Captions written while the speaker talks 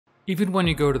Even when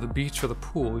you go to the beach or the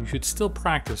pool, you should still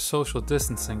practice social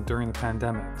distancing during the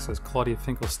pandemic, says Claudia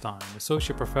Finkelstein,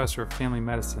 Associate Professor of Family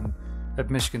Medicine at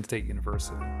Michigan State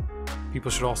University.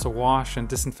 People should also wash and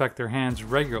disinfect their hands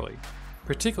regularly,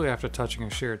 particularly after touching a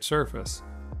shared surface.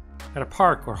 At a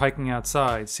park or hiking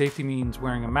outside, safety means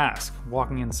wearing a mask,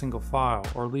 walking in single file,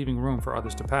 or leaving room for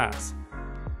others to pass.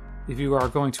 If you are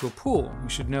going to a pool, you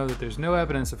should know that there's no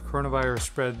evidence of coronavirus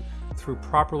spread through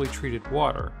properly treated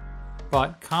water,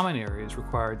 but common areas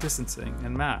require distancing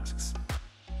and masks.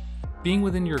 Being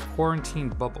within your quarantine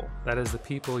bubble, that is the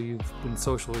people you've been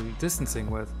socially distancing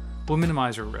with, will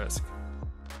minimize your risk.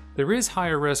 There is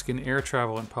higher risk in air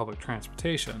travel and public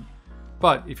transportation,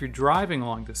 but if you're driving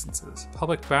long distances,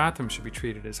 public bathrooms should be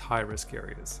treated as high-risk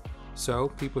areas. So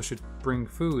people should bring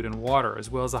food and water as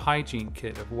well as a hygiene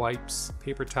kit of wipes,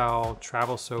 paper towel,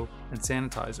 travel soap, and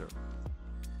sanitizer.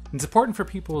 It's important for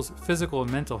people's physical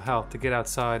and mental health to get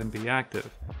outside and be active,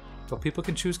 but people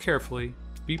can choose carefully,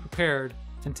 be prepared,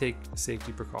 and take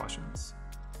safety precautions.